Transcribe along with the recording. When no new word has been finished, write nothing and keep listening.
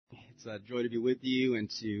It's a joy to be with you and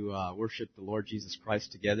to worship the Lord Jesus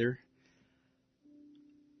Christ together.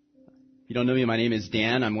 If you don't know me, my name is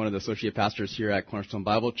Dan. I'm one of the associate pastors here at Cornerstone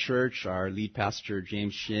Bible Church. Our lead pastor,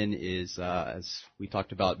 James Shin, is, as we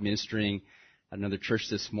talked about, ministering at another church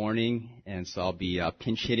this morning. And so I'll be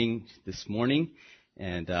pinch hitting this morning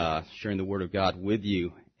and sharing the Word of God with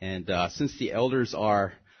you. And since the elders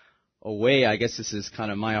are away, I guess this is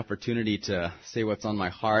kind of my opportunity to say what's on my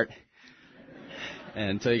heart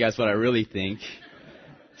and tell you guys what I really think.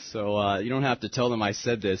 So you don't have to tell them I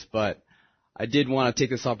said this, but I did want to take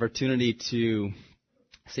this opportunity to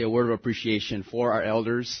say a word of appreciation for our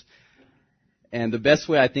elders. And the best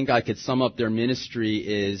way I think I could sum up their ministry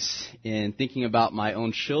is in thinking about my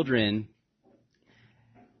own children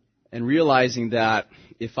and realizing that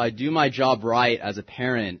if I do my job right as a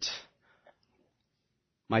parent,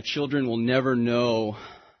 my children will never know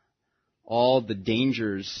all the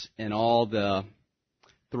dangers and all the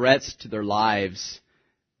threats to their lives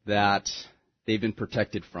that they've been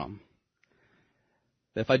protected from.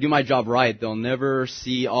 If I do my job right, they'll never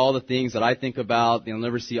see all the things that I think about. They'll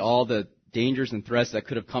never see all the dangers and threats that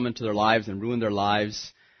could have come into their lives and ruined their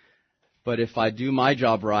lives. But if I do my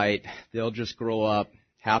job right, they'll just grow up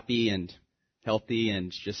happy and healthy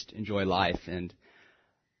and just enjoy life. And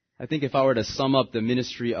I think if I were to sum up the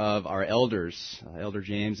ministry of our elders, Elder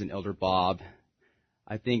James and Elder Bob,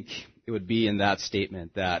 I think it would be in that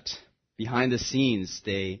statement that behind the scenes,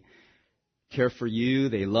 they care for you,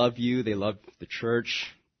 they love the church,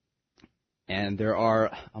 and there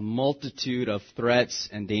are a multitude of threats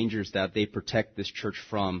and dangers that they protect this church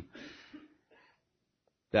from,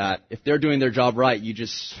 that if they're doing their job right, you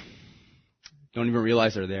just don't even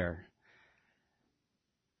realize they're there.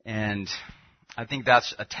 And I think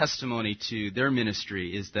that's a testimony to their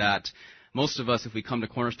ministry, is that most of us, if we come to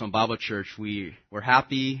Cornerstone Bible Church, we're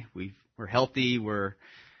happy, we're healthy, we're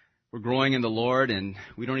growing in the Lord, and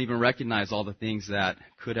we don't even recognize all the things that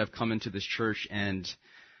could have come into this church and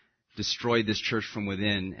destroyed this church from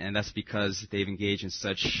within. And that's because they've engaged in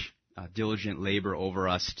such diligent labor over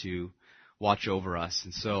us to watch over us.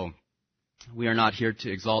 And so we are not here to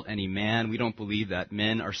exalt any man. We don't believe that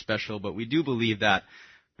men are special, but we do believe that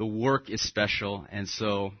the work is special. And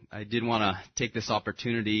so I did want to take this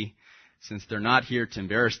opportunity, since they're not here, to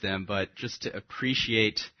embarrass them, but just to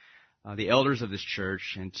appreciate the elders of this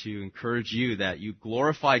church and to encourage you that you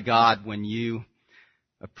glorify God when you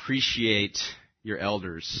appreciate your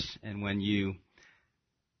elders and when you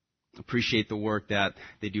appreciate the work that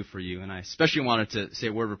they do for you. And I especially wanted to say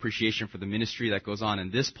a word of appreciation for the ministry that goes on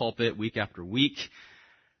in this pulpit week after week.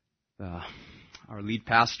 Our lead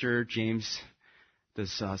pastor, James,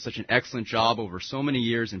 does such an excellent job over so many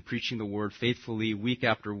years in preaching the word faithfully week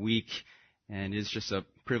after week. And it's just a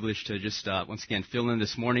privilege to just once again fill in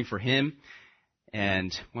this morning for him.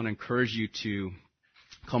 And I want to encourage you to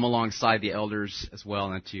come alongside the elders as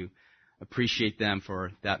well and to appreciate them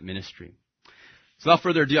for that ministry. So without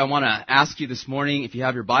further ado, I want to ask you this morning, if you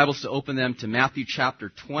have your Bibles, to open them to Matthew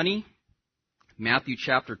chapter 20. Matthew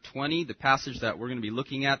chapter 20, the passage that we're going to be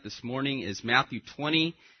looking at this morning is Matthew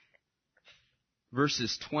 20,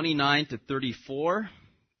 verses 29 to 34.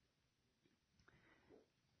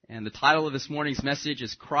 And the title of this morning's message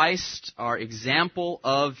is Christ, our example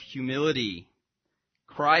of humility.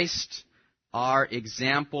 Christ, our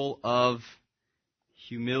example of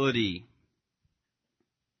humility.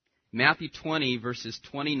 Matthew 20, verses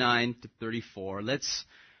 29 to 34. Let's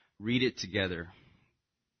read it together.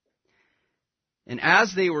 And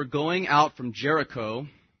as they were going out from Jericho,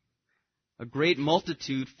 a great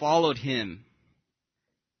multitude followed him.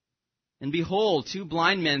 And behold, two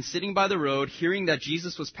blind men sitting by the road, hearing that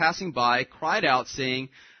Jesus was passing by, cried out, saying,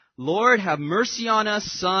 Lord, have mercy on us,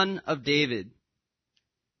 Son of David.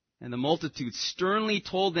 And the multitude sternly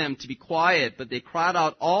told them to be quiet, but they cried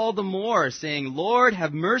out all the more, saying, Lord,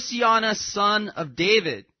 have mercy on us, Son of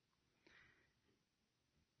David.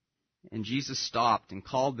 And Jesus stopped and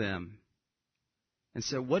called them and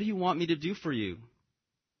said, What do you want me to do for you?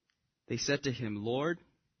 They said to him, Lord,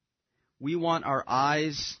 we want our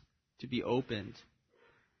eyes to be opened.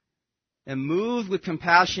 And moved with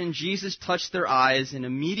compassion, Jesus touched their eyes, and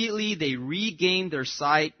immediately they regained their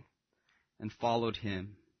sight and followed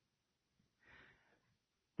him.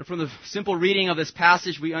 And from the simple reading of this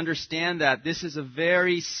passage, we understand that this is a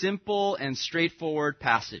very simple and straightforward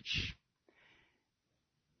passage.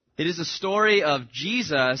 It is a story of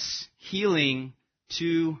Jesus healing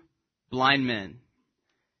two blind men.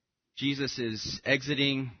 Jesus is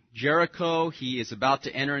exiting Jericho. He is about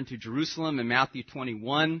to enter into Jerusalem in Matthew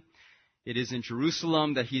 21. It is in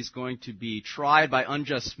Jerusalem that he's going to be tried by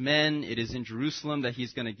unjust men. It is in Jerusalem that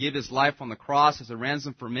he's going to give his life on the cross as a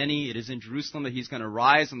ransom for many. It is in Jerusalem that he's going to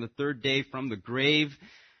rise on the third day from the grave.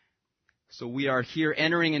 So we are here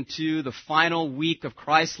entering into the final week of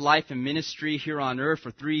Christ's life and ministry here on earth.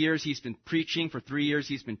 For 3 years he's been preaching. For 3 years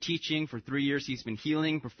he's been teaching. For 3 years he's been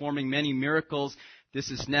healing, performing many miracles.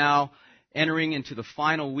 This is now entering into the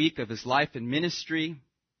final week of his life and ministry.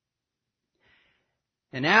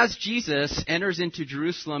 And as Jesus enters into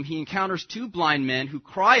Jerusalem, he encounters two blind men who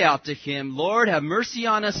cry out to him, "Lord, have mercy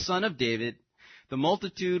on us, Son of David." The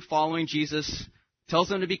multitude following Jesus tells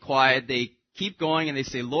them to be quiet. They keep going and they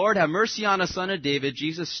say, "Lord, have mercy on us, Son of David."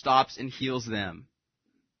 Jesus stops and heals them.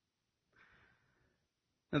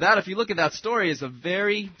 Now that, if you look at that story, is a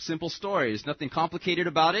very simple story. There's nothing complicated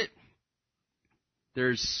about it.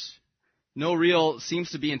 There's no real,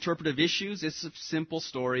 seems to be interpretive issues. It's a simple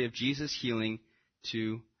story of Jesus healing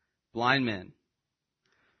two blind men.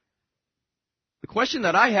 The question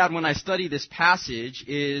that I had when I studied this passage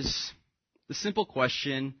is the simple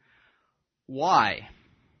question, why?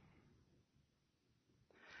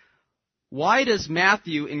 Why does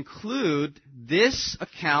Matthew include this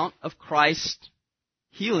account of Christ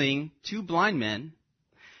healing two blind men?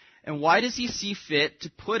 And why does he see fit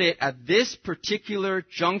to put it at this particular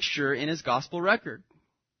juncture in his gospel record?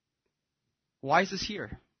 Why is this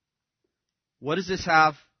here? What does this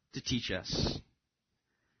have to teach us?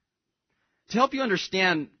 To help you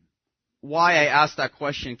understand why I asked that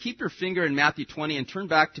question, keep your finger in Matthew 20 and turn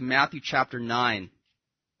back to Matthew chapter 9.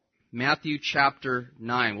 Matthew chapter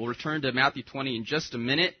 9. We'll return to Matthew 20 in just a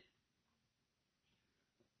minute.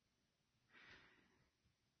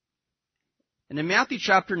 And in Matthew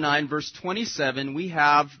chapter 9, verse 27, we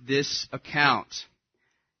have this account.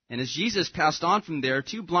 "And as Jesus passed on from there,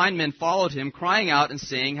 two blind men followed him, crying out and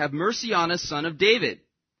saying, 'Have mercy on us, Son of David.'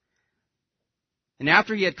 And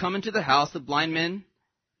after he had come into the house, the blind men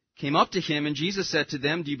came up to him, and Jesus said to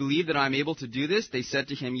them, 'Do you believe that I am able to do this?' They said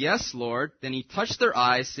to him, 'Yes, Lord.' Then he touched their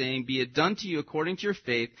eyes, saying, 'Be it done to you according to your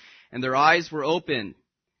faith.' And their eyes were opened.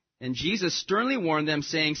 And Jesus sternly warned them,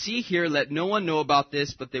 saying, 'See here, let no one know about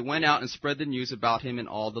this.' But they went out and spread the news about him in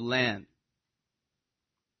all the land."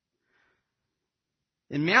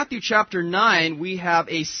 In Matthew chapter 9, we have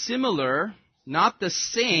a similar, not the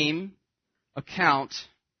same, account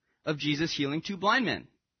of Jesus healing two blind men.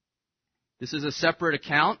 This is a separate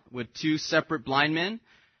account with two separate blind men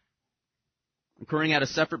occurring at a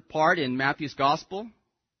separate part in Matthew's gospel.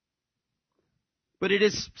 But it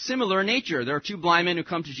is similar in nature. There are two blind men who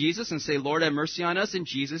come to Jesus and say, "Lord, have mercy on us," and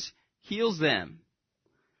Jesus heals them.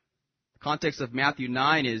 The context of Matthew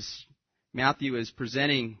 9 is Matthew is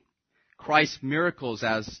presenting Christ's miracles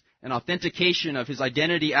as an authentication of his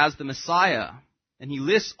identity as the Messiah. And he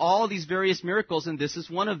lists all these various miracles, and this is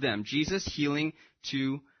one of them, Jesus healing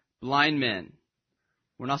two blind men.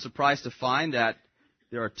 We're not surprised to find that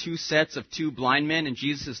there are two sets of two blind men in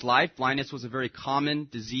Jesus' life. Blindness was a very common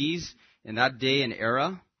disease in that day and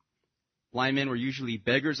era. Blind men were usually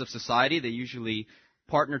beggars of society. They usually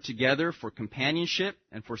partnered together for companionship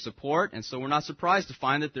and for support. And so we're not surprised to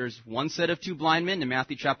find that there's one set of two blind men in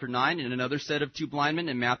Matthew chapter 9 and another set of two blind men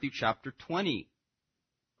in Matthew chapter 20.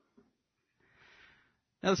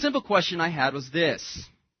 Now the simple question I had was this: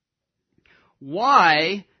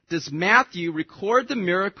 why does Matthew record the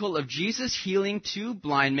miracle of Jesus healing two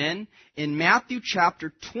blind men in Matthew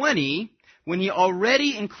chapter 20 when he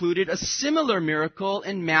already included a similar miracle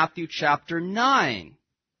in Matthew chapter 9?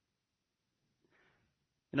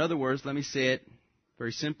 In other words, let me say it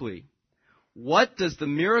very simply. What does the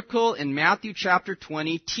miracle in Matthew chapter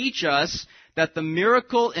 20 teach us that the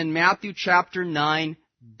miracle in Matthew chapter 9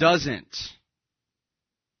 doesn't?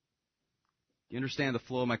 Do you understand the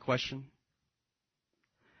flow of my question?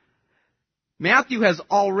 Matthew has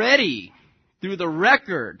already, through the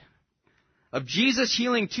record of Jesus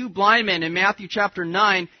healing two blind men in Matthew chapter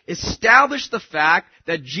 9, established the fact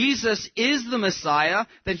that Jesus is the Messiah,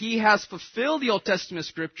 that he has fulfilled the Old Testament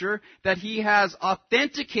scripture, that he has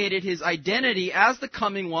authenticated his identity as the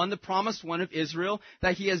coming one, the promised one of Israel,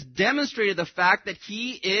 that he has demonstrated the fact that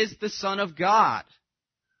he is the Son of God.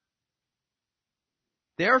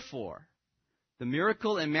 Therefore, the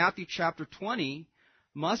miracle in Matthew chapter 20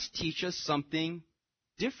 must teach us something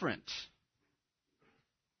different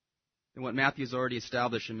than what Matthew has already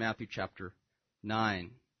established in Matthew chapter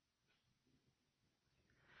 9.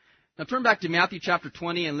 Now turn back to Matthew chapter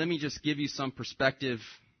 20 and let me just give you some perspective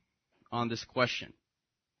on this question.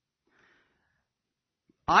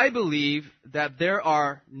 I believe that there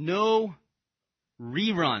are no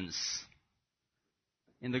reruns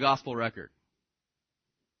in the gospel record.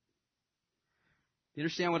 Do You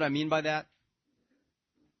understand what I mean by that?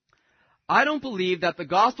 I don't believe that the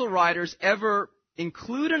gospel writers ever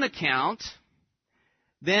include an account,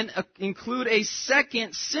 then include a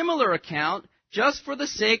second similar account just for the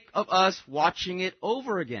sake of us watching it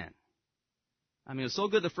over again. I mean, it was so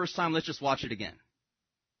good the first time, let's just watch it again.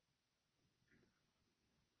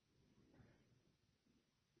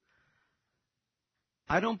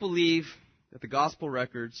 I don't believe that the gospel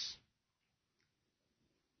records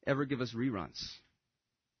ever give us reruns.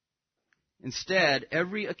 Instead,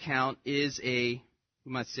 every account is we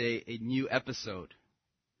might say, a new episode.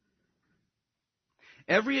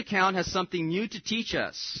 Every account has something new to teach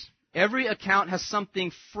us. Every account has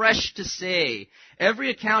something fresh to say. Every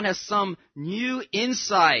account has some new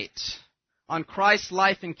insight on Christ's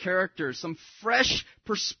life and character, some fresh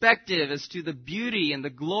perspective as to the beauty and the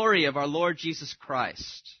glory of our Lord Jesus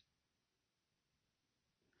Christ.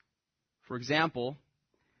 For example,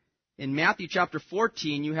 in Matthew chapter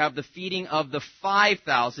 14, you have the feeding of the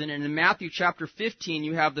 5,000, and in Matthew chapter 15,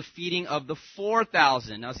 you have the feeding of the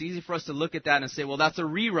 4,000. Now, it's easy for us to look at that and say, well, that's a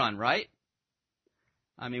rerun, right?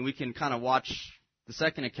 I mean, we can kind of watch the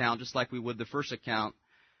second account just like we would the first account,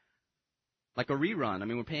 like a rerun. I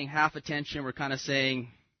mean, we're paying half attention. We're kind of saying,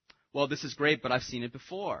 well, this is great, but I've seen it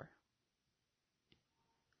before.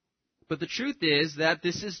 But the truth is that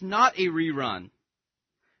this is not a rerun.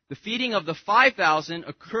 The feeding of the 5,000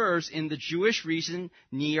 occurs in the Jewish region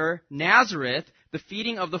near Nazareth. The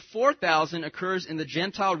feeding of the 4,000 occurs in the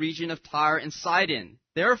Gentile region of Tyre and Sidon.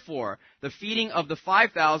 Therefore, the feeding of the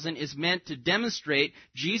 5,000 is meant to demonstrate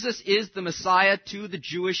Jesus is the Messiah to the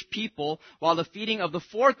Jewish people, while the feeding of the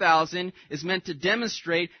 4,000 is meant to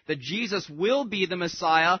demonstrate that Jesus will be the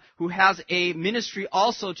Messiah who has a ministry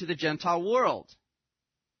also to the Gentile world.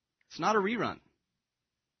 It's not a rerun.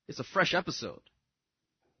 It's a fresh episode.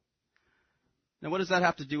 Now, what does that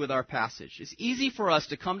have to do with our passage? It's easy for us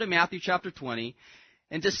to come to Matthew chapter 20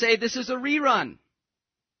 and to say this is a rerun.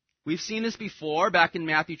 We've seen this before back in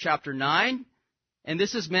Matthew chapter 9, and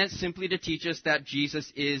this is meant simply to teach us that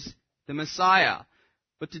Jesus is the Messiah.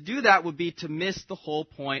 But to do that would be to miss the whole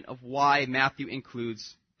point of why Matthew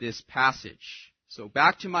includes this passage. So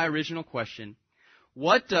back to my original question.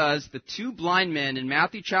 What does the two blind men in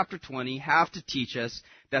Matthew chapter 20 have to teach us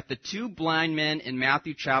that the two blind men in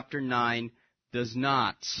Matthew chapter 9 does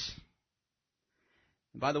not?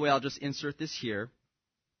 And by the way, I'll just insert this here.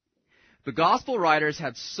 The gospel writers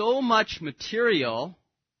had so much material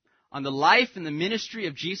on the life and the ministry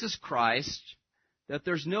of Jesus Christ that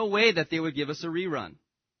there's no way that they would give us a rerun.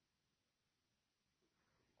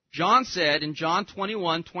 John said in John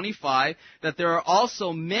 21:25 that there are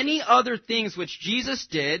also many other things which Jesus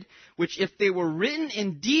did, which if they were written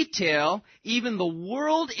in detail, even the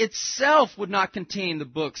world itself would not contain the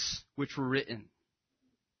books which were written.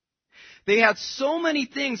 They had so many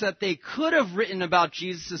things that they could have written about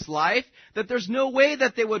Jesus' life that there's no way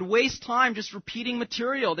that they would waste time just repeating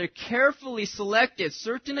material. They carefully selected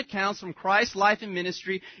certain accounts from Christ's life and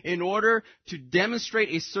ministry in order to demonstrate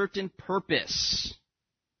a certain purpose.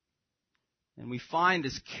 And we find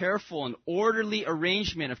this careful and orderly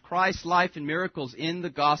arrangement of Christ's life and miracles in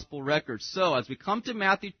the gospel records. So, as we come to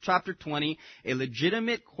Matthew chapter 20, a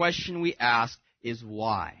legitimate question we ask is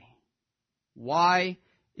why? Why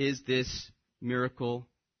is this miracle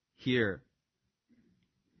here?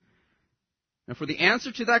 Now, for the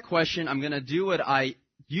answer to that question, I'm going to do what I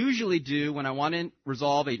usually do when I want to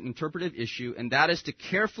resolve an interpretive issue, and that is to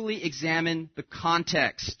carefully examine the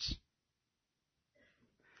context.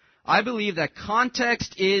 I believe that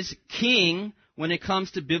context is king when it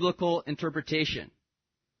comes to biblical interpretation.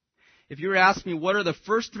 If you were to ask me what are the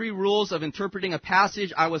first three rules of interpreting a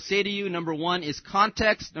passage, I would say to you, number 1 is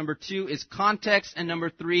context, number 2 is context, and number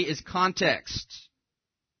 3 is context.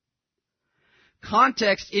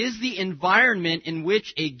 Context is the environment in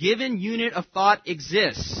which a given unit of thought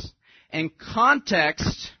exists, and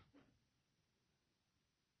context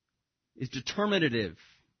is determinative,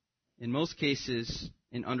 in most cases,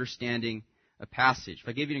 in understanding a passage. If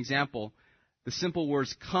I gave you an example, the simple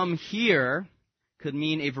words, come here, could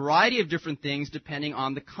mean a variety of different things depending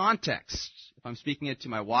on the context. If I'm speaking it to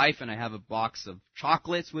my wife and I have a box of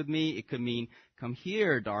chocolates with me, it could mean, come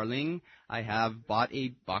here, darling, I have bought a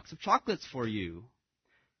box of chocolates for you.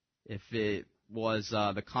 If it was,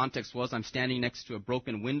 the context was, I'm standing next to a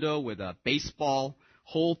broken window with a baseball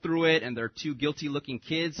hole through it and there are two guilty-looking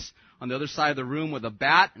kids on the other side of the room with a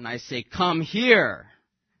bat, and I say, come here,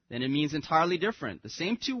 then it means entirely different. The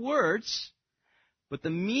same two words, but the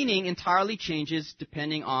meaning entirely changes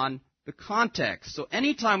depending on the context. So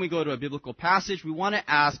anytime we go to a biblical passage, we want to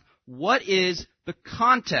ask, what is the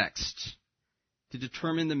context? to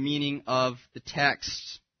determine the meaning of the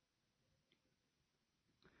text.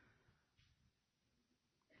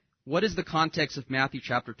 What is the context of Matthew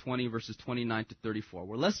chapter 20, verses 29 to 34?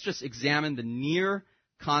 Well, let's just examine the near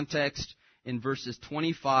context in verses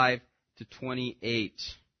 25 to 28.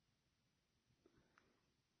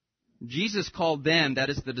 Jesus called them, that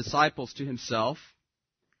is the disciples, to himself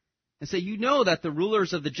and said, "You know that the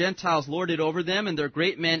rulers of the Gentiles lord it over them, and their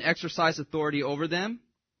great men exercise authority over them.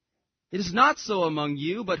 It is not so among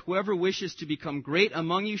you, but whoever wishes to become great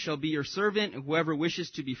among you shall be your servant, and whoever wishes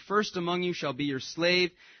to be first among you shall be your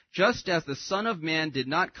slave, just as the Son of Man did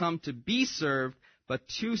not come to be served, but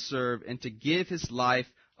to serve, and to give his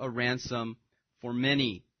life a ransom for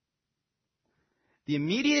many." The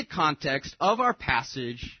immediate context of our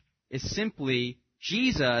passage is simply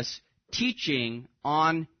Jesus teaching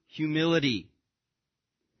on humility.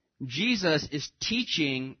 Jesus is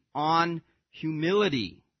teaching on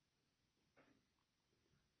humility.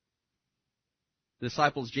 The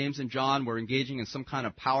disciples James and John were engaging in some kind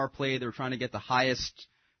of power play. They were trying to get the highest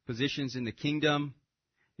positions in the kingdom.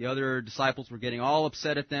 The other disciples were getting all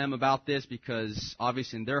upset at them about this because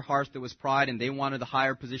obviously in their hearts there was pride and they wanted the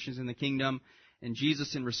higher positions in the kingdom. And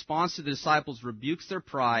Jesus, in response to the disciples, rebukes their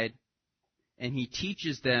pride and he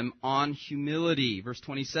teaches them on humility. Verse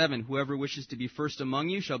 27, "Whoever wishes to be first among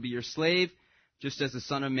you shall be your slave, just as the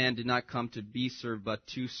Son of Man did not come to be served, but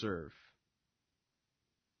to serve."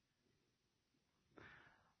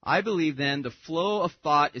 I believe then the flow of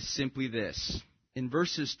thought is simply this. In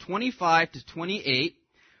verses 25 to 28,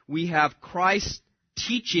 we have Christ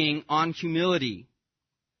teaching on humility.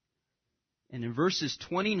 And in verses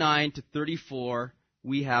 29 to 34,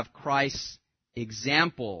 we have Christ's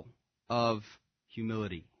example of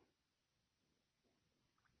humility.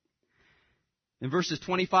 In verses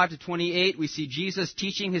 25 to 28, we see Jesus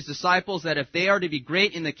teaching his disciples that if they are to be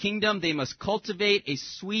great in the kingdom, they must cultivate a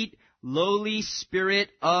sweet, lowly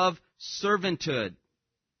spirit of servanthood.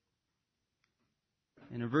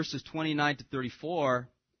 And in verses 29 to 34,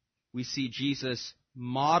 we see Jesus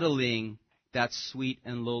modeling that sweet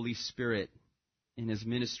and lowly spirit in his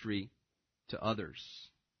ministry to others.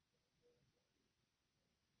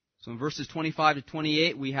 So in verses 25 to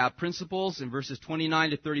 28, we have principles. In verses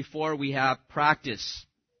 29 to 34, we have practice.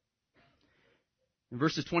 In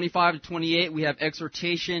verses 25 to 28, we have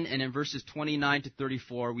exhortation. And in verses 29 to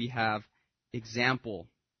 34, we have example.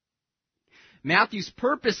 Matthew's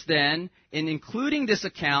purpose then, in including this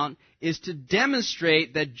account, is to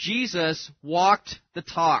demonstrate that Jesus walked the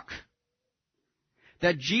talk.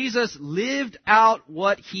 That Jesus lived out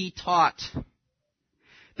what he taught.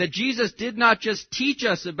 That Jesus did not just teach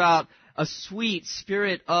us about a sweet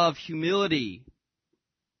spirit of humility,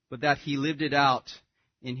 but that he lived it out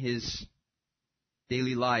in his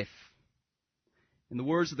daily life. In the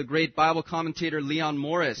words of the great Bible commentator Leon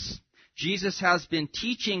Morris, Jesus has been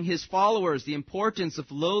teaching his followers the importance of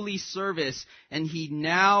lowly service, and he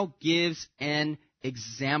now gives an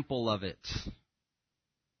example of it.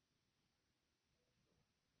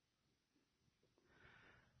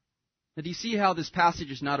 Now, do you see how this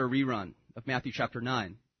passage is not a rerun of Matthew chapter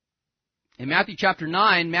 9? In Matthew chapter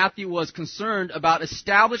 9, Matthew was concerned about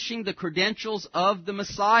establishing the credentials of the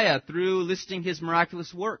Messiah through listing his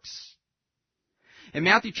miraculous works. In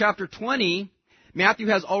Matthew chapter 20, Matthew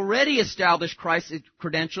has already established Christ's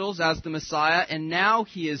credentials as the Messiah, and now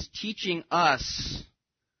he is teaching us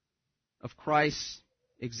of Christ's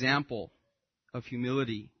example of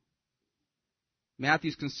humility.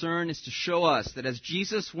 Matthew's concern is to show us that as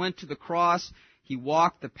Jesus went to the cross, he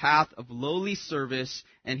walked the path of lowly service,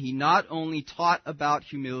 and he not only taught about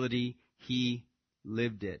humility, he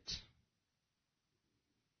lived it.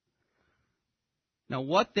 Now,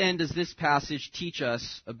 what then does this passage teach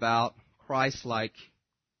us about Christ-like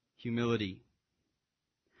humility?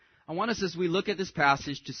 I want us, as we look at this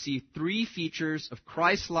passage, to see three features of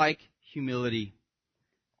Christ-like humility.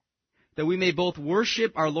 That we may both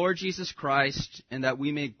worship our Lord Jesus Christ and that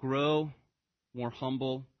we may grow more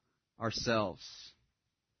humble ourselves.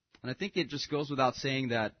 And I think it just goes without saying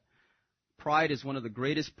that pride is one of the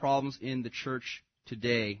greatest problems in the church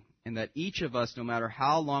today, and that each of us, no matter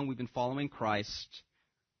how long we've been following Christ,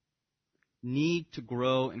 need to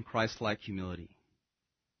grow in Christ-like humility.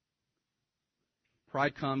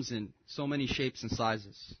 Pride comes in so many shapes and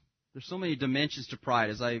sizes. There's so many dimensions to pride.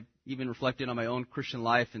 As I even reflected on my own Christian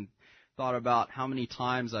life and thought about how many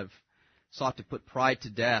times I've sought to put pride to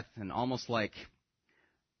death, and almost like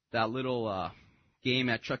that little game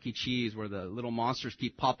at Chuck E. Cheese where the little monsters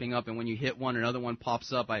keep popping up, and when you hit one, another one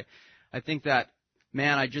pops up. I think that,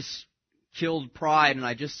 man, I just killed pride and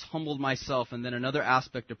I just humbled myself, and then another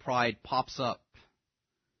aspect of pride pops up.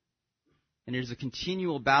 And it is a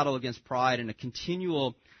continual battle against pride and a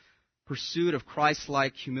continual pursuit of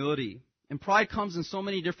Christ-like humility. And pride comes in so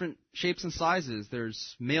many different shapes and sizes.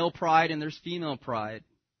 There's male pride and there's female pride.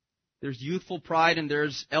 There's youthful pride and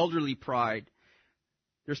there's elderly pride.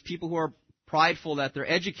 There's people who are prideful that they're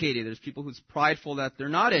educated. There's people who's prideful that they're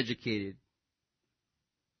not educated.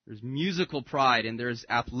 There's musical pride and there's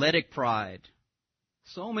athletic pride.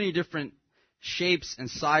 So many different shapes and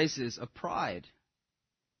sizes of pride.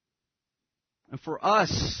 And for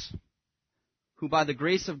us, who by the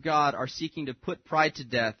grace of God are seeking to put pride to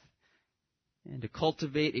death and to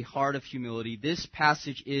cultivate a heart of humility, this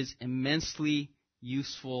passage is immensely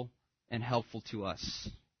useful and helpful to us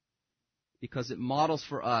because it models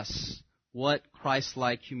for us what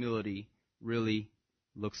Christ-like humility really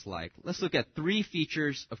looks like. Let's look at 3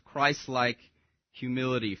 features of Christ-like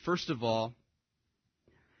humility. First of all,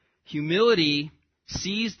 humility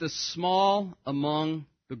sees the small among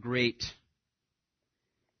the great.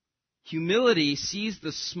 Humility sees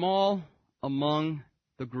the small among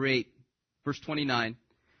the great. Verse 29.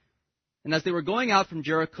 And as they were going out from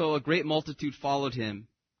Jericho, a great multitude followed him.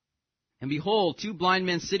 And behold, 2 blind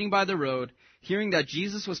men sitting by the road, hearing that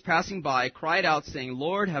Jesus was passing by, cried out, saying,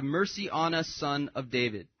 Lord, have mercy on us, Son of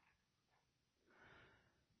David.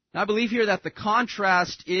 Now, I believe here that the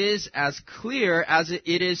contrast is as clear as it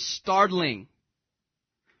is startling.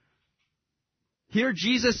 Here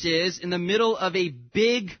Jesus is in the middle of a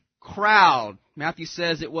big crowd. Matthew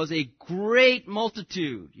says it was a great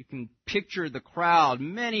multitude. You can picture the crowd,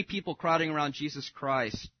 many people crowding around Jesus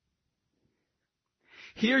Christ.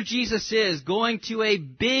 Here Jesus is going to a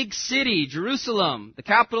big city, Jerusalem, the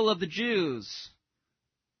capital of the Jews.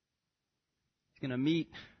 He's going to meet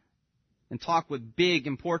and talk with big,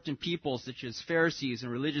 important people such as Pharisees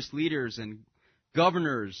and religious leaders and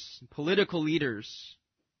governors, and political leaders.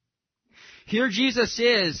 Here Jesus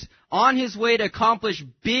is on his way to accomplish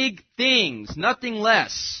big things, nothing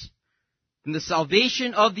less than the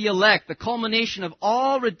salvation of the elect, the culmination of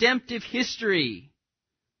all redemptive history.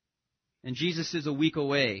 And Jesus is a week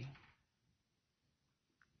away.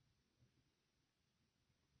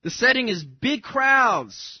 The setting is big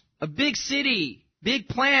crowds, a big city, big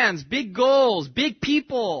plans, big goals, big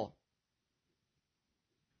people.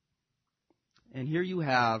 And here you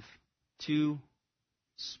have 2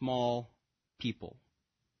 small people.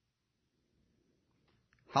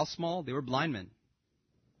 How small? They were blind men.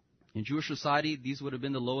 In Jewish society, these would have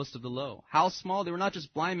been the lowest of the low. How small? They were not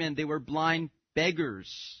just blind men, they were blind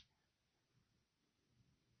beggars.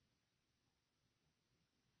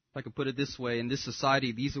 If I could put it this way, in this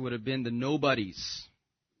society, these would have been the nobodies,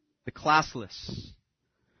 the classless,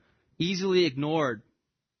 easily ignored.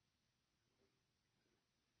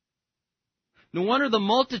 No wonder the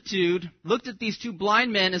multitude looked at these 2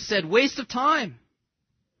 blind men and said, waste of time.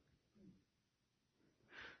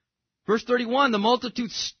 Verse 31, the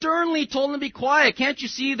multitude sternly told him to be quiet. Can't you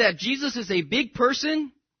see that Jesus is a big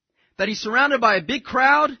person? That he's surrounded by a big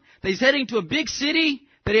crowd? That he's heading to a big city?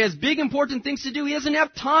 That he has big important things to do? He doesn't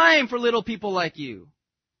have time for little people like you.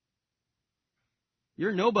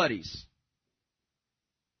 You're nobodies.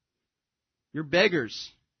 You're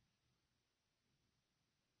beggars.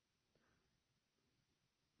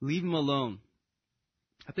 Leave him alone.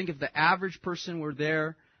 I think if the average person were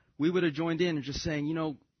there, we would have joined in and just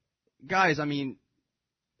saying, guys,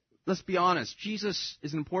 let's be honest. Jesus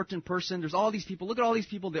is an important person. There's all these people. Look at all these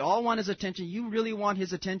people. They all want his attention. You really want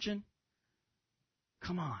his attention?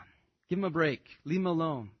 Come on. Give him a break. Leave him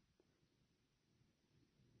alone.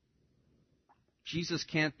 Jesus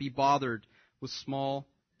can't be bothered with small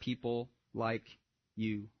people like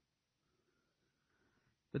you.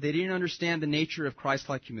 But they didn't understand the nature of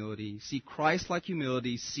Christ-like humility. See, Christ-like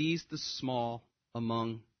humility sees the small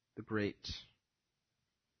among the great.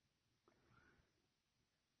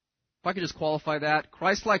 If I could just qualify that,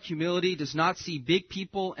 Christ-like humility does not see big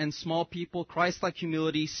people and small people. Christ-like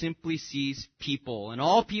humility simply sees people. And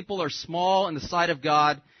all people are small in the sight of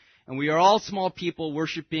God, and we are all small people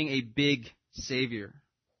worshiping a big Savior.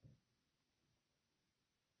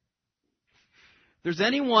 If there's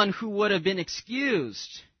anyone who would have been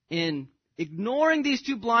excused in ignoring these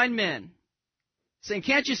 2 blind men, saying,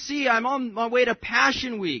 can't you see, I'm on my way to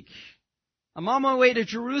Passion Week. I'm on my way to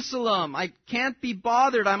Jerusalem. I can't be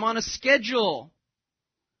bothered. I'm on a schedule.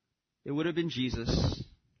 It would have been Jesus.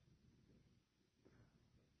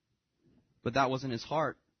 But that wasn't his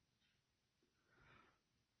heart.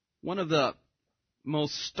 One of the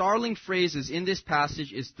most startling phrases in this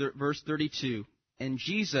passage is verse 32. And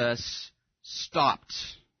Jesus stopped.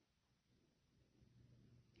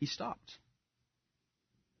 He stopped.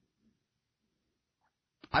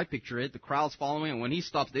 I picture it. The crowd's following, and when he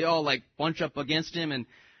stops, they all like bunch up against him, and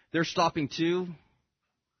they're stopping too.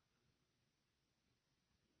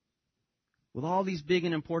 With all these big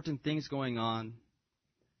and important things going on,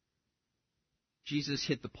 Jesus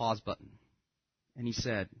hit the pause button, and he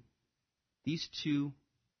said, these two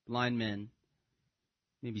blind men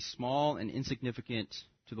may be small and insignificant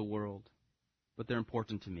to the world, but they're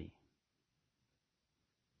important to me.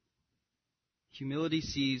 Humility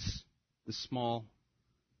sees the small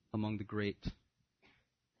among the great.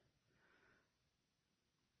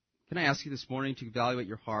 Can I ask you this morning to evaluate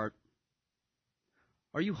your heart?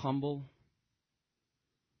 Are you humble?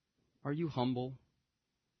 Are you humble?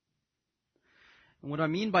 And what I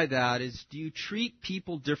mean by that is, do you treat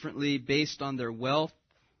people differently based on their wealth,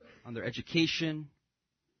 on their education,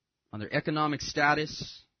 on their economic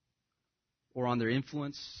status, or on their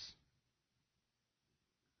influence?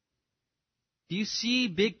 Do you see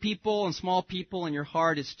big people and small people, and your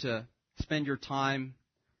heart is to spend your time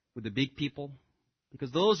with the big people?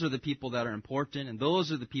 Because those are the people that are important, and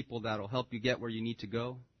those are the people that will help you get where you need to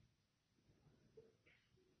go.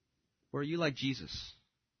 Or are you like Jesus?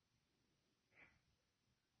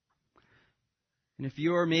 And if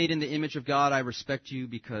you are made in the image of God, I respect you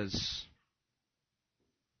because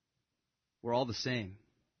we're all the same.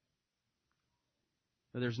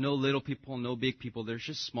 There's no little people, no big people. There's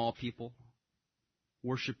just small people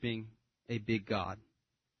worshiping a big God.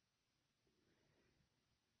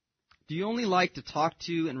 Do you only like to talk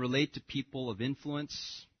to and relate to people of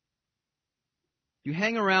influence? Do you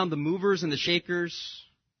hang around the movers and the shakers?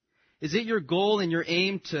 Is it your goal and your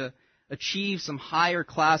aim to achieve some higher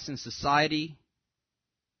class in society?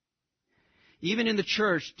 Even in the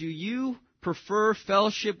church, do you prefer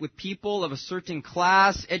fellowship with people of a certain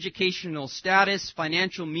class, educational status,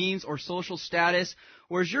 financial means, or social status?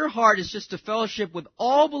 Or is your heart is just to fellowship with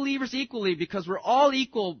all believers equally because we're all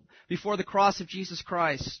equal before the cross of Jesus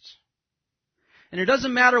Christ? And it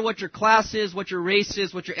doesn't matter what your class is, what your race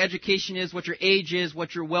is, what your education is, what your age is,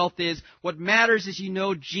 what your wealth is. What matters is you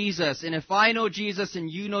know Jesus. And if I know Jesus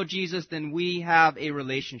and you know Jesus, then we have a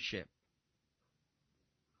relationship.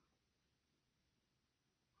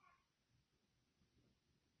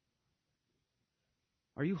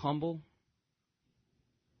 Are you humble?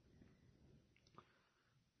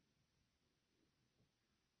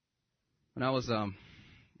 When I was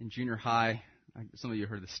in junior high, some of you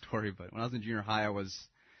heard this story, but when I was in junior high, I was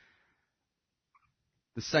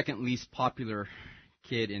the second least popular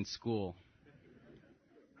kid in school.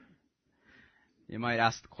 You might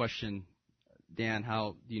ask the question, Dan,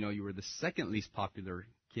 how do you know you were the second least popular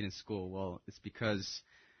kid in school? Well, it's because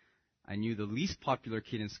I knew the least popular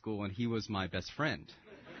kid in school, and he was my best friend.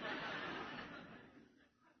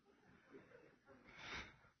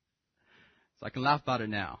 So I can laugh about it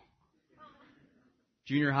now.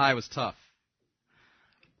 Junior high was tough.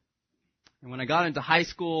 And when I got into high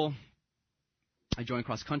school, I joined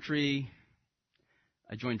cross country.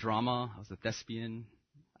 I joined drama. I was a thespian.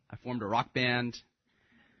 I formed a rock band.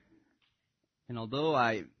 And although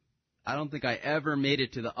I don't think I ever made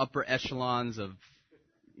it to the upper echelons of,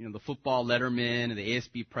 the football letterman and the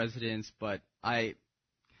ASB presidents, but I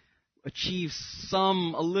achieved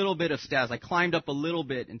a little bit of status. I climbed up a little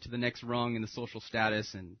bit into the next rung in the social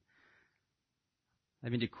status, and I've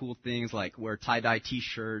been to cool things like wear tie-dye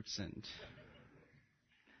T-shirts and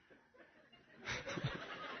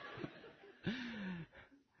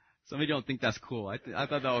some of you don't think that's cool. I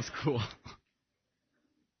thought that was cool.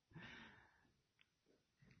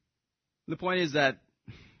 The point is that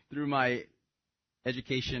through my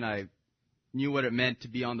education, I knew what it meant to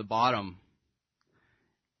be on the bottom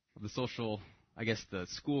of the social, the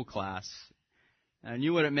school class. And I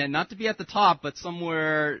knew what it meant not to be at the top, but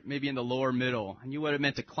somewhere maybe in the lower middle. I knew what it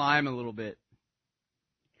meant to climb a little bit.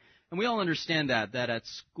 And we all understand that at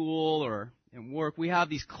school or in work, we have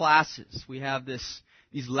these classes. We have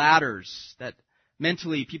these ladders that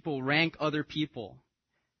mentally people rank other people.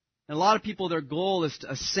 And a lot of people, their goal is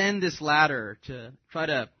to ascend this ladder, to try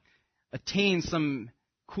to attain some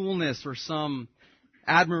coolness or some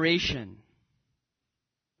admiration,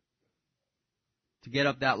 to get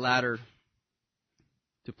up that ladder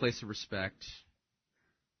to a place of respect.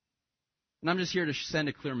 And I'm just here to send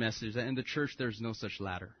a clear message that in the church there's no such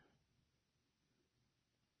ladder.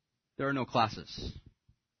 There are no classes.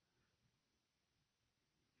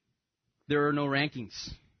 There are no rankings.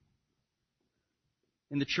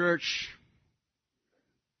 In the church,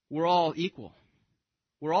 we're all equal.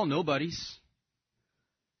 We're all nobodies.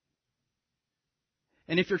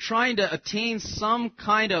 And if you're trying to attain some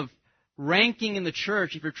kind of ranking in the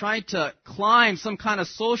church, if you're trying to climb some kind of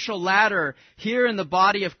social ladder here in the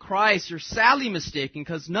body of Christ, you're sadly mistaken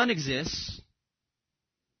because none exists.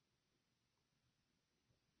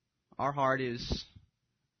 Our heart is,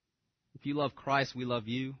 if you love Christ, we love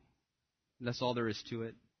you. That's all there is to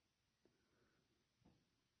it.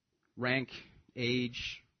 Rank,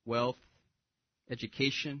 age, wealth,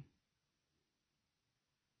 education.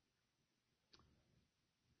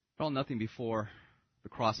 We're all nothing before the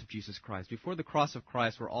cross of Jesus Christ. Before the cross of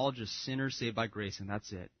Christ, we're all just sinners saved by grace, and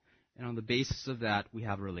that's it. And on the basis of that, we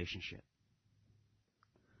have a relationship.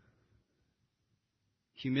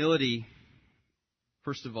 Humility,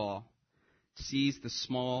 first of all, sees the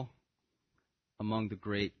small among the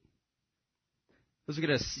great. Let's look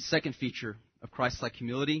at a second feature of Christ-like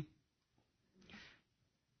humility.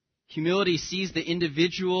 Humility sees the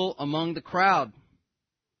individual among the crowd.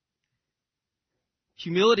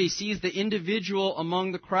 Humility sees the individual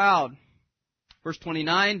among the crowd. Verse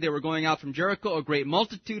 29, they were going out from Jericho. A great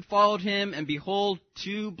multitude followed him, and behold,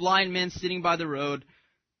 2 blind men sitting by the road,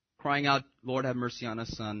 crying out, Lord, have mercy on us,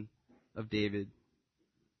 Son of David.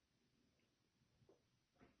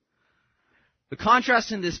 The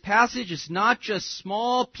contrast in this passage is not just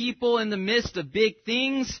small people in the midst of big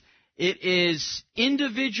things. It is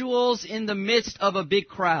individuals in the midst of a big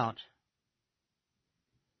crowd.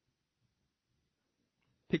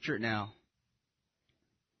 Picture it now.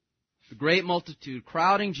 The great multitude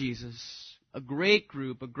crowding Jesus, a great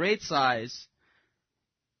group, a great size.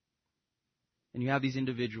 And you have these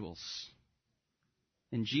individuals.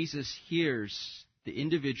 And Jesus hears the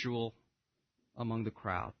individual among the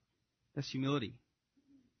crowd. That's humility.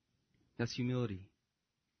 That's humility.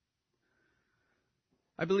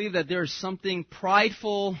 I believe that there is something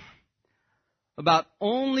prideful about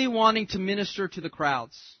only wanting to minister to the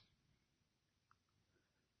crowds.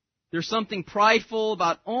 There's something prideful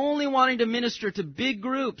about only wanting to minister to big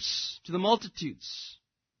groups, to the multitudes.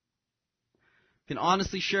 I can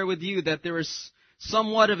honestly share with you that there is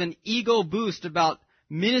somewhat of an ego boost about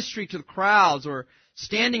ministry to the crowds or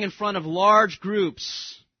standing in front of large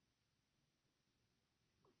groups.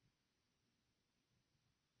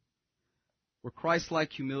 Where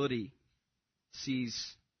Christ-like humility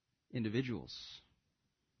sees individuals.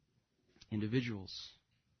 Individuals.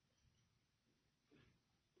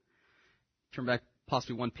 Turn back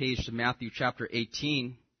possibly one page to Matthew chapter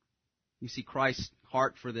 18. You see Christ's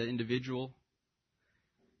heart for the individual.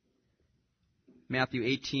 Matthew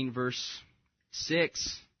 18 verse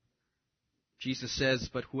 6. Jesus says,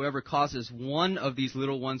 but whoever causes one of these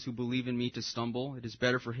little ones who believe in me to stumble, it is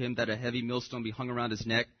better for him that a heavy millstone be hung around his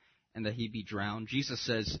neck and that he be drowned. Jesus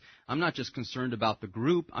says, I'm not just concerned about the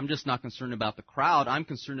group. I'm just not concerned about the crowd. I'm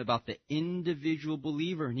concerned about the individual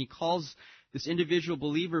believer. And he calls this individual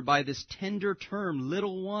believer by this tender term,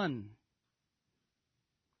 little one.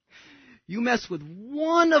 You mess with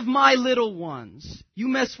one of my little ones. You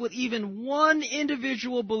mess with even one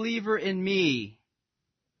individual believer in me.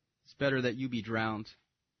 It's better that you be drowned.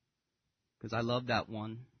 Because I love that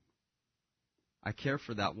one. I care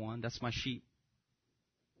for that one. That's my sheep.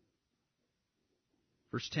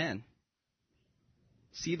 Verse 10.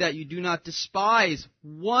 See that you do not despise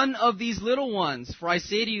one of these little ones, for I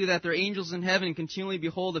say to you that their angels in heaven continually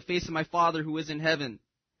behold the face of my Father who is in heaven.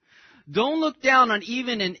 Don't look down on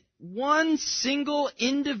even one single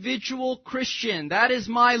individual Christian. That is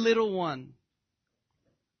my little one.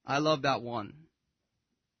 I love that one.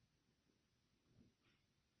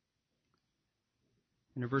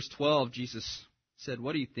 And in verse 12, Jesus said,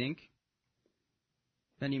 what do you think?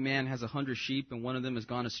 If any man has 100 sheep and one of them has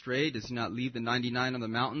gone astray, does he not leave the 99 on the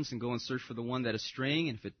mountains and go and search for the one that is straying?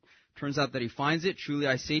 And if it turns out that he finds it, truly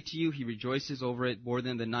I say to you, he rejoices over it more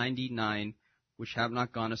than the 99 which have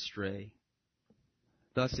not gone astray.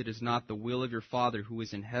 Thus it is not the will of your Father who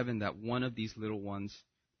is in heaven that one of these little ones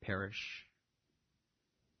perish.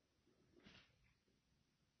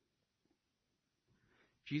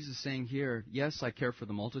 Jesus is saying here, yes, I care for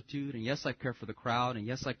the multitude, and yes, I care for the crowd, and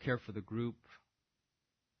yes, I care for the group.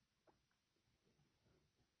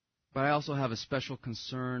 But I also have a special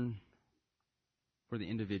concern for the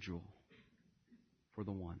individual, for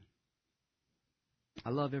the one. I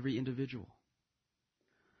love every individual.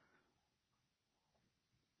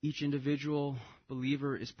 Each individual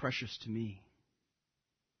believer is precious to me.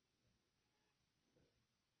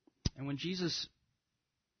 And when Jesus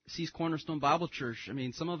sees Cornerstone Bible Church, I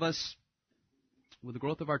mean, some of us, with the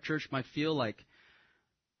growth of our church, might feel like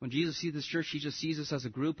when Jesus sees this church, he just sees us as a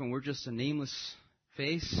group and we're just a nameless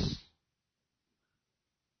face.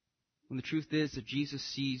 When the truth is that Jesus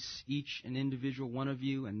sees each and individual one of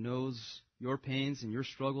you and knows your pains and your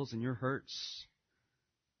struggles and your hurts.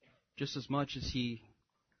 just as much as he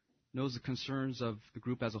knows the concerns of the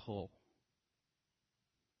group as a whole.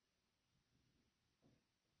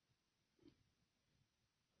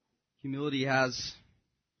 Humility has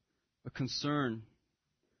a concern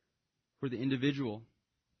for the individual.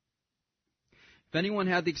 If anyone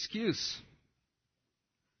had the excuse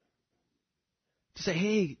to say,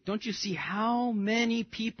 hey, don't you see how many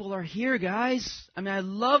people are here, guys? I mean, I'd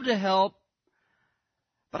love to help,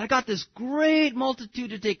 but I got this great multitude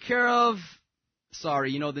to take care of.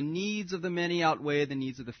 Sorry, the needs of the many outweigh the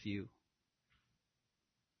needs of the few.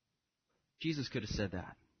 Jesus could have said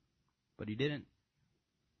that, but he didn't.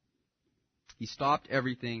 He stopped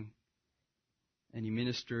everything and he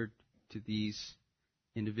ministered to these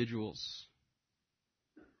individuals.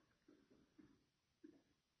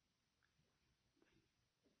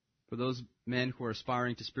 For those men who are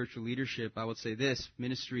aspiring to spiritual leadership, I would say this: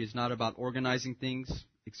 ministry is not about organizing things,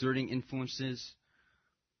 exerting influences,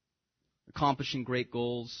 accomplishing great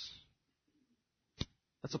goals.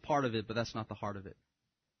 That's a part of it, but that's not the heart of it.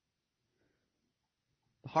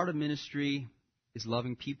 The heart of ministry is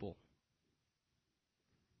loving people,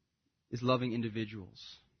 is loving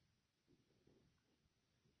individuals.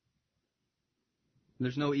 And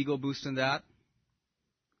there's no ego boost in that.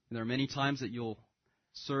 And there are many times that you'll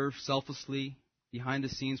serve selflessly behind the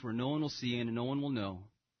scenes where no one will see and no one will know.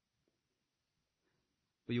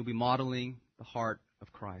 But you'll be modeling the heart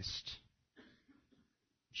of Christ.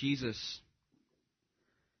 Jesus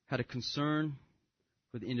had a concern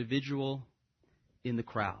for the individual in the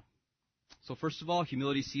crowd. So first of all,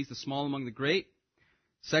 humility sees the small among the great.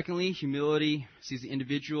 Secondly, humility sees the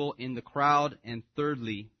individual in the crowd. And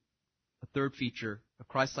thirdly, a third feature of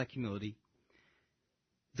Christ-like humility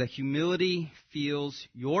is that humility feels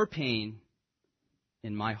your pain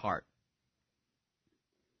in my heart.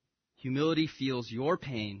 Humility feels your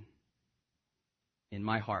pain in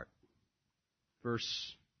my heart.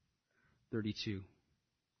 Verse 32.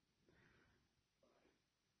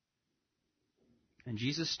 And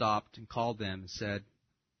Jesus stopped and called them and said,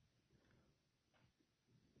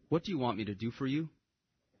 "What do you want me to do for you?"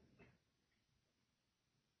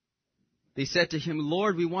 They said to him,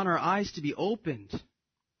 "Lord, we want our eyes to be opened."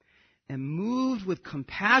 And moved with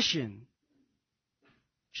compassion,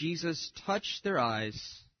 Jesus touched their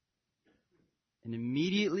eyes, and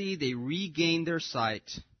immediately they regained their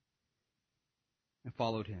sight and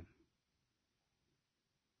followed him.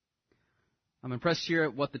 I'm impressed here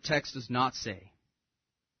at what the text does not say.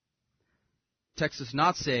 The text does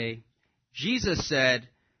not say, Jesus said,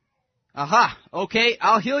 "Aha, okay,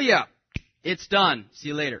 I'll heal you. It's done. See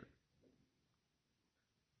you later."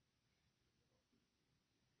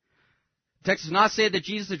 The text does not say that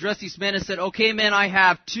Jesus addressed these men and said, "Okay, men, I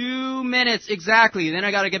have 2 minutes exactly. Then I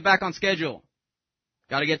got to get back on schedule.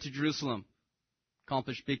 Got to get to Jerusalem.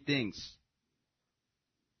 Accomplish big things."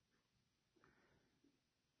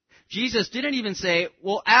 Jesus didn't even say,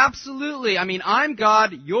 "Well, absolutely. I mean, I'm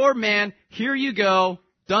God. You're man. Here you go.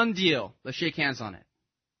 Done deal. Let's shake hands on it."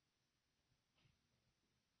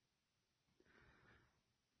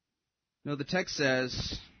 No, the text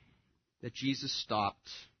says that Jesus stopped.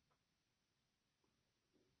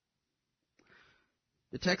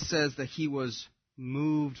 The text says that he was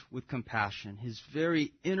moved with compassion. His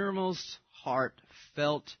very innermost heart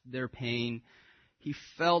felt their pain. He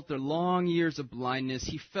felt their long years of blindness.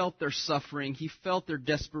 He felt their suffering. He felt their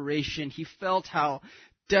desperation. He felt how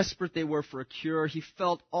desperate they were for a cure. He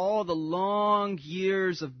felt all the long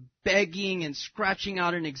years of begging and scratching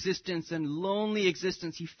out an existence and lonely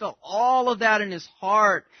existence. He felt all of that in his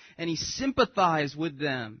heart, and he sympathized with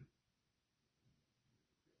them.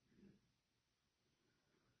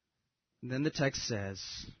 And then the text says,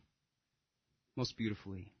 most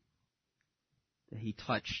beautifully, that he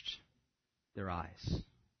touched their eyes.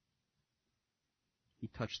 He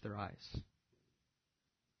touched their eyes.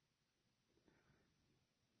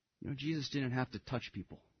 Jesus didn't have to touch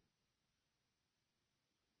people.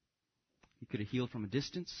 He could have healed from a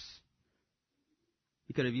distance.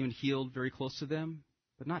 He could have even healed very close to them,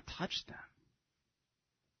 but not touched them.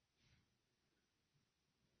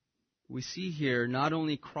 We see here not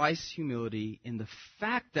only Christ's humility in the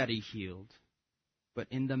fact that he healed, but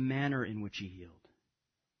in the manner in which he healed.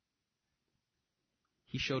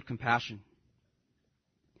 He showed compassion.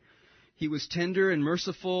 He was tender and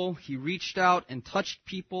merciful. He reached out and touched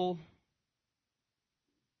people.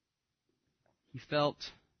 He felt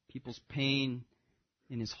people's pain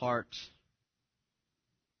in his heart.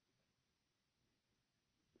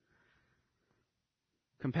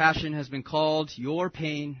 Compassion has been called your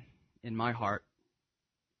pain in my heart.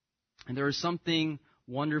 And there is something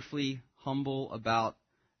wonderfully humble about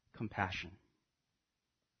compassion.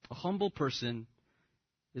 A humble person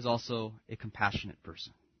is also a compassionate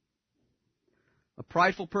person. A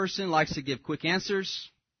prideful person likes to give quick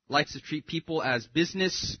answers, likes to treat people as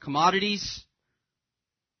business commodities.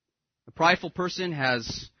 A prideful person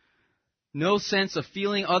has no sense of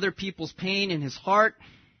feeling other people's pain in his heart.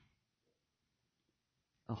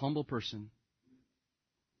 A humble person,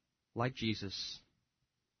 like Jesus,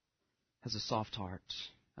 has a soft heart.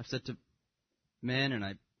 I've said to men, and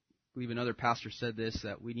I believe another pastor said this,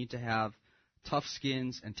 that we need to have tough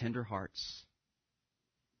skins and tender hearts.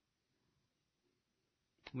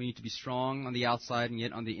 We need to be strong on the outside, and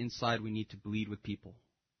yet on the inside we need to bleed with people.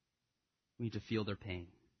 We need to feel their pain.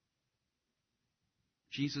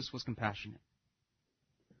 Jesus was compassionate.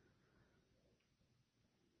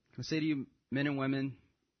 Can I say to you, men and women,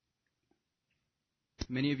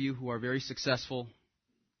 many of you who are very successful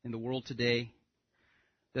in the world today,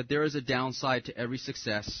 that there is a downside to every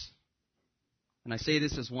success. And I say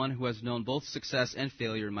this as one who has known both success and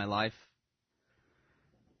failure in my life.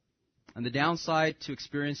 And the downside to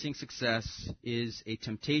experiencing success is a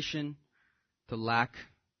temptation to lack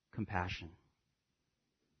compassion.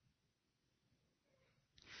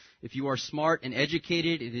 If you are smart and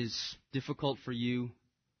educated, it is difficult for you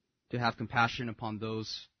to have compassion upon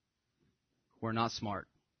those who are not smart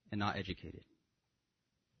and not educated.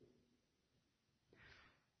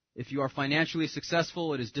 If you are financially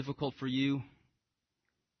successful, it is difficult for you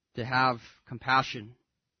to have compassion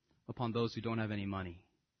upon those who don't have any money.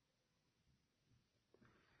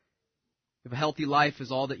 If a healthy life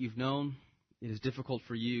is all that you've known, it is difficult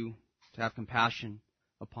for you to have compassion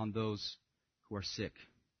upon those who are sick.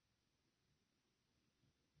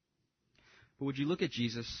 But would you look at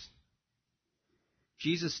Jesus?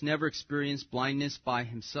 Jesus never experienced blindness by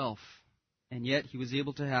himself, and yet he was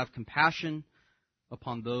able to have compassion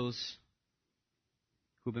upon those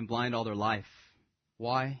who have been blind all their life.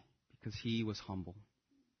 Why? Because he was humble.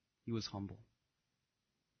 He was humble.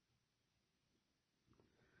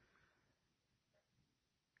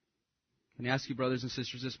 Can I ask you, brothers and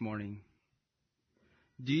sisters, this morning,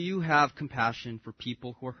 do you have compassion for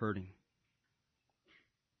people who are hurting?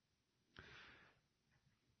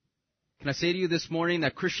 Can I say to you this morning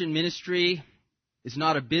that Christian ministry is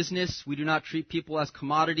not a business? We do not treat people as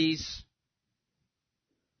commodities.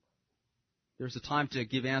 There's a time to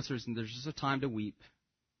give answers, and there's just a time to weep.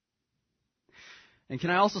 And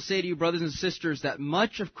can I also say to you, brothers and sisters, that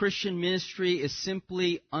much of Christian ministry is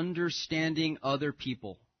simply understanding other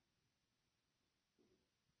people.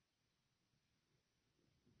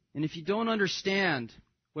 And if you don't understand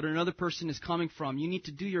what another person is coming from, you need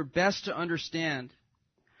to do your best to understand.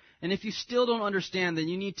 And if you still don't understand, then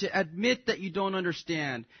you need to admit that you don't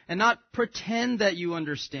understand and not pretend that you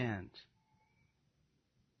understand.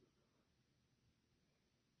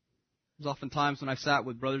 There's often times when I've sat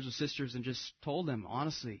with brothers and sisters and just told them,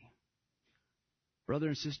 honestly, brother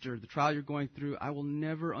and sister, the trial you're going through, I will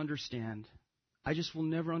never understand. I just will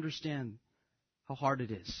never understand how hard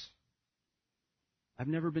it is. I've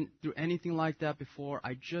never been through anything like that before.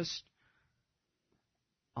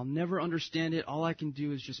 I'll never understand it. All I can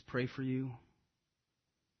do is just pray for you.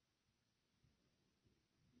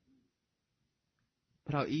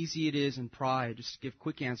 But how easy it is in pride just to give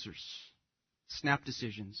quick answers, snap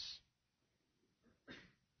decisions,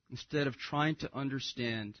 instead of trying to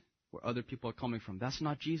understand where other people are coming from. That's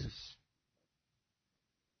not Jesus.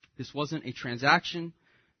 This wasn't a transaction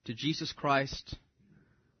to Jesus Christ.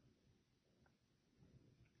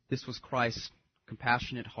 This was Christ's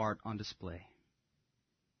compassionate heart on display.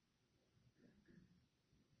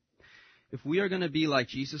 If we are going to be like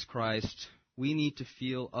Jesus Christ, we need to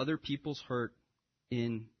feel other people's hurt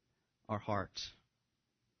in our hearts.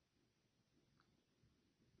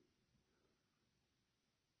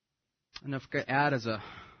 And if I could add as a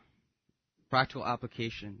practical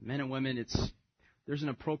application, men and women, there's an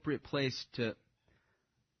appropriate place to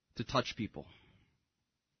touch people.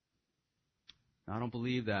 Now, I don't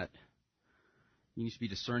believe that you need to be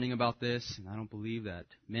discerning about this, and I don't believe that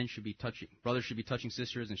brothers should be touching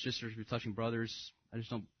sisters and sisters should be touching brothers. I just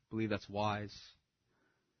don't believe that's wise.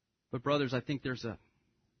 But brothers, I think there's a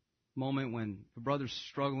moment when the brother's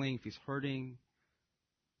struggling, if he's hurting,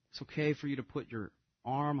 it's okay for you to put your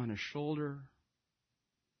arm on his shoulder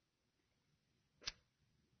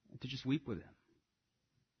and to just weep with him.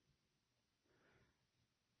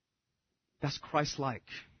 That's Christ-like.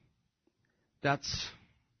 That's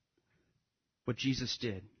what Jesus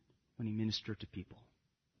did when he ministered to people.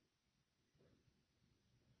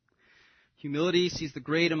 Humility sees the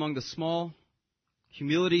great among the small.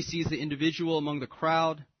 Humility sees the individual among the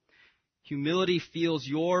crowd. Humility feels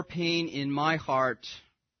your pain in my heart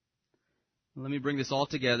Let me bring this all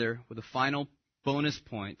together with a final bonus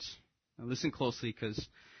point. Now listen closely, because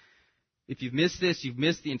if you've missed this, you've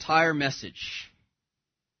missed the entire message.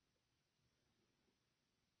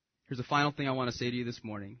 Here's the final thing I want to say to you this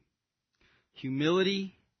morning.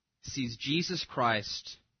 Humility sees Jesus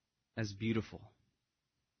Christ as beautiful.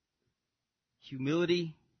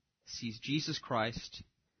 Humility sees Jesus Christ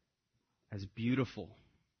as beautiful.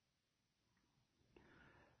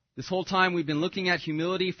 This whole time we've been looking at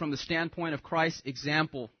humility from the standpoint of Christ's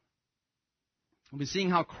example. We've been seeing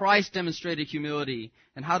how Christ demonstrated humility,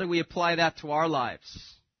 and how do we apply that to our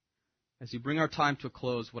lives. As we bring our time to a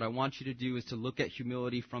close, what I want you to do is to look at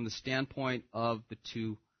humility from the standpoint of the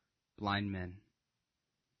two blind men.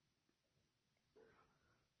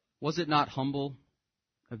 Was it not humble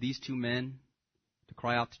of these two men to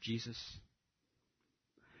cry out to Jesus?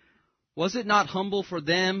 Was it not humble for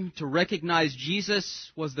them to recognize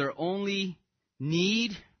Jesus was their only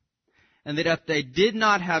need, and that if they did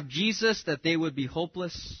not have Jesus, that they would be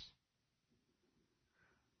hopeless?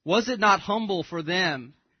 Was it not humble for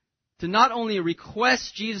them to not only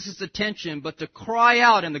request Jesus' attention, but to cry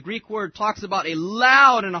out, and the Greek word talks about a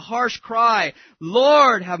loud and a harsh cry,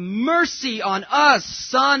 "Lord, have mercy on us,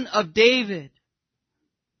 Son of David"?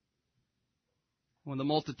 When the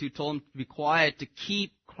multitude told him to be quiet, to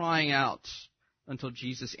keep crying out until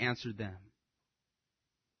Jesus answered them.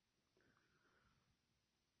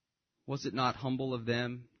 Was it not humble of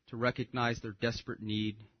them to recognize their desperate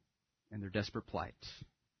need and their desperate plight?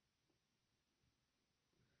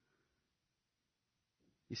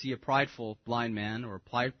 You see, a prideful blind man or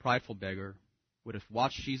a prideful beggar would have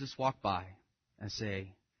watched Jesus walk by and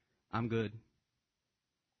say, "I'm good.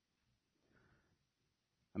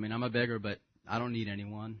 I'm a beggar, but I don't need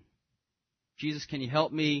anyone. Jesus, can you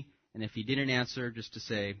help me?" And if he didn't answer, just to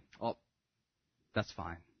say, "Oh, that's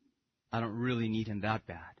fine. I don't really need him that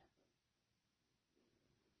bad."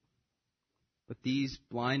 But these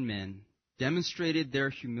blind men demonstrated their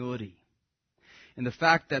humility in the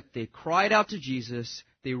fact that they cried out to Jesus,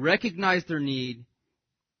 they recognized their need,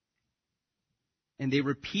 and they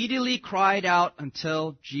repeatedly cried out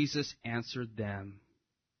until Jesus answered them.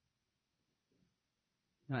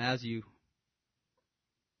 Now, as we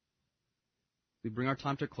bring our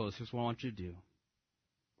time to a close, here's what I want you to do.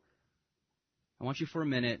 I want you for a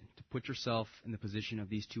minute to put yourself in the position of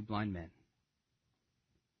these two blind men.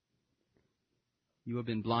 You have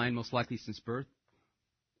been blind most likely since birth.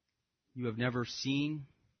 You have never seen.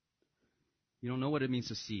 You don't know what it means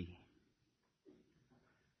to see.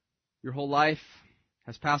 Your whole life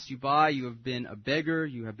has passed you by. You have been a beggar.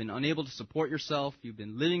 You have been unable to support yourself. You've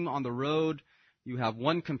been living on the road. You have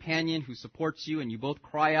one companion who supports you, and you both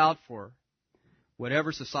cry out for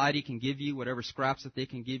whatever society can give you, whatever scraps that they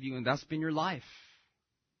can give you, and that's been your life.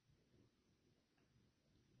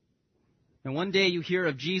 And one day you hear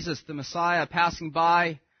of Jesus, the Messiah, passing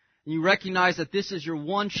by, and you recognize that this is your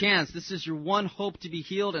one chance, this is your one hope to be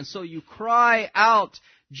healed, and so you cry out,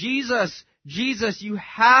 "Jesus, Jesus, you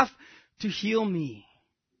have to heal me.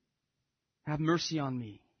 Have mercy on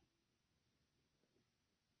me."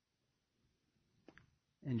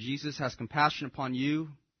 And Jesus has compassion upon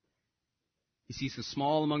you. He sees the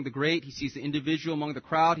small among the great. He sees the individual among the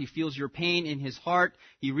crowd. He feels your pain in his heart.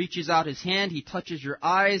 He reaches out his hand. He touches your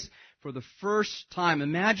eyes. For the first time,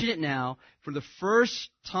 imagine it now, for the first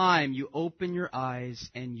time you open your eyes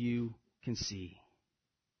and you can see.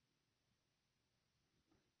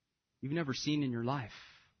 You've never seen in your life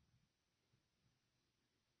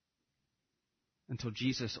until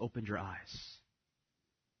Jesus opened your eyes.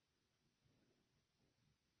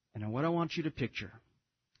 And what I want you to picture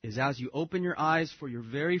is as you open your eyes for your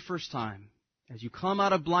very first time, as you come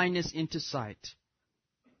out of blindness into sight,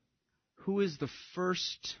 who is the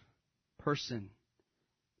first person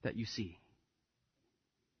that you see?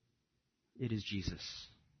 It is Jesus.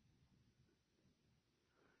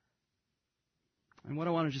 And what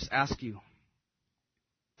I want to just ask you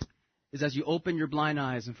is, as you open your blind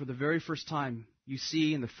eyes and for the very first time you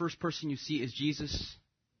see, and the first person you see is Jesus,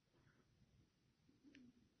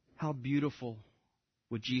 how beautiful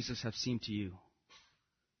would Jesus have seemed to you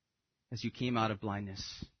as you came out of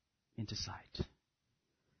blindness into sight?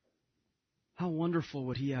 How wonderful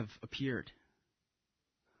would he have appeared?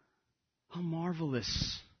 How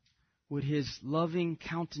marvelous would his loving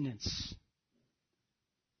countenance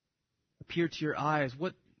appear to your eyes?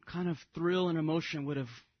 What kind of thrill and emotion would have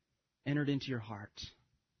entered into your heart?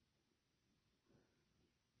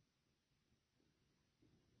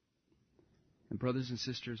 And brothers and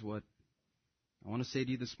sisters, what I want to say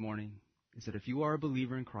to you this morning is that if you are a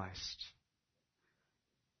believer in Christ,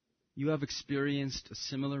 you have experienced a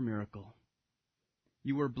similar miracle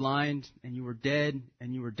You were blind, and you were dead,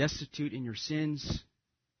 and you were destitute in your sins.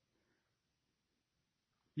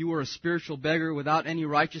 You were a spiritual beggar without any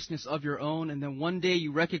righteousness of your own, and then one day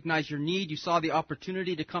you recognized your need. You saw the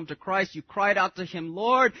opportunity to come to Christ. You cried out to Him,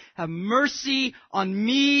 Lord, have mercy on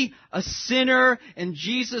me, a sinner. And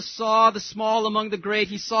Jesus saw the small among the great.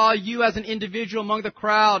 He saw you as an individual among the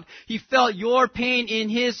crowd. He felt your pain in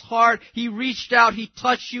His heart. He reached out, He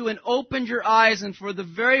touched you and opened your eyes, and for the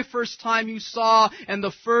very first time you saw, and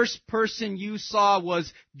the first person you saw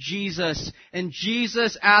was Jesus. And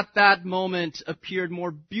Jesus at that moment appeared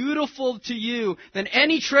more beautiful to you than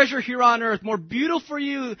any treasure here on earth, more beautiful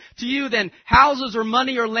to you than houses or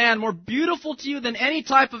money or land, more beautiful to you than any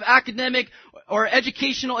type of academic or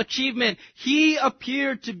educational achievement. He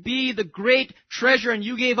appeared to be the great treasure, and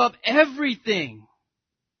you gave up everything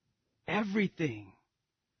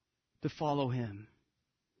to follow Him.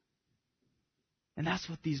 And that's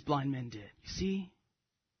what these blind men did. You see?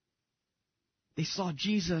 They saw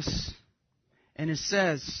Jesus, and it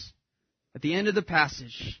says at the end of the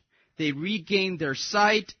passage, they regained their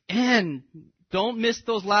sight, and don't miss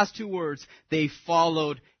those last two words, they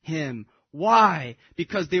followed Him. Why?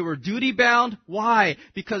 Because they were duty-bound? Why?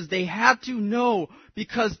 Because they had to know.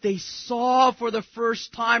 Because they saw for the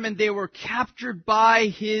first time, and they were captured by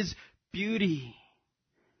His beauty.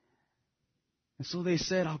 And so they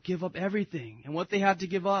said, I'll give up everything. And what they had to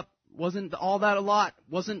give up wasn't all that a lot,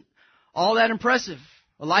 wasn't all that impressive.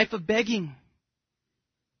 A life of begging.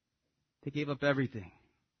 They gave up everything.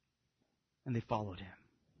 And they followed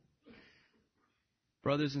Him.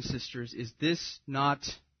 Brothers and sisters, is this not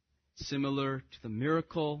similar to the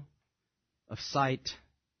miracle of sight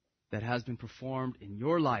that has been performed in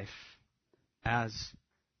your life as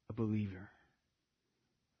a believer?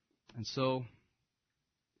 And so,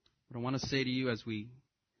 what I want to say to you as we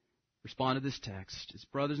respond to this text is,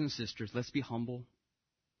 brothers and sisters, let's be humble.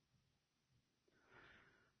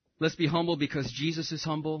 Let's be humble because Jesus is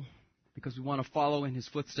humble, because we want to follow in His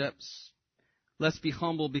footsteps. Let's be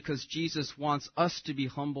humble because Jesus wants us to be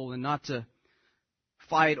humble and not to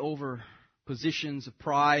fight over positions of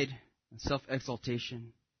pride and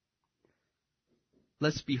self-exaltation.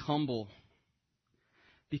 Let's be humble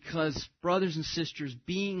because, brothers and sisters,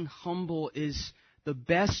 being humble is the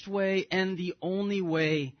best way and the only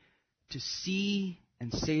way to see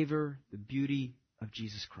and savor the beauty of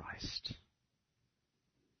Jesus Christ.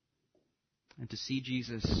 And to see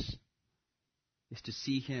Jesus is to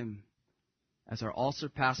see Him as our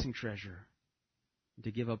all-surpassing treasure, and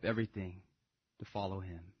to give up everything to follow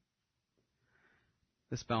Him.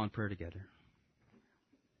 Let's bow in prayer together.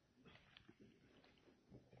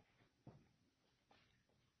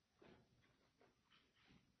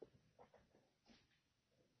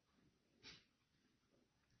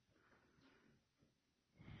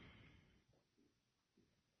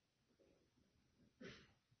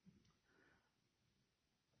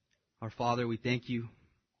 Our Father, we thank You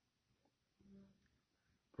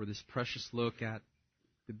for this precious look at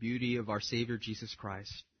the beauty of our Savior Jesus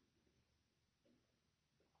Christ.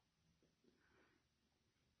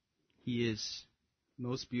 He is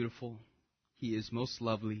most beautiful. He is most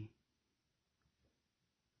lovely.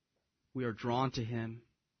 We are drawn to Him.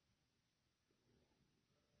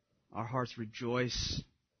 Our hearts rejoice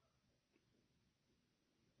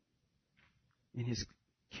in His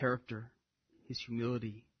character, His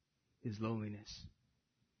humility, His lowliness.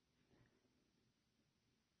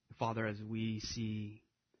 Father, as we see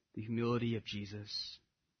the humility of Jesus,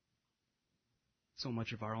 so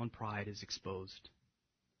much of our own pride is exposed.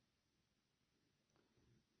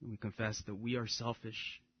 And we confess that we are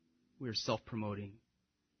selfish, we are self-promoting,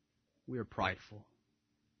 we are prideful.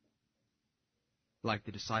 Like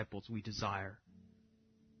the disciples, we desire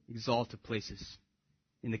exalted places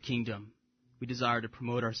in the kingdom. We desire to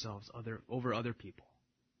promote ourselves over other people.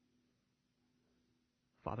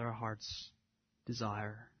 Father, our heart's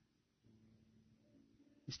desire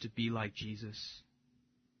is to be like Jesus.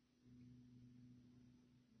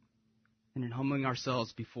 And in humbling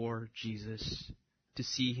ourselves before Jesus, to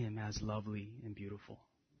see Him as lovely and beautiful.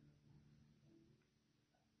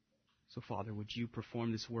 So, Father, would You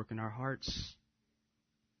perform this work in our hearts?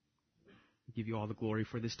 We give You all the glory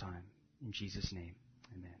for this time. In Jesus' name,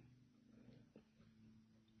 amen.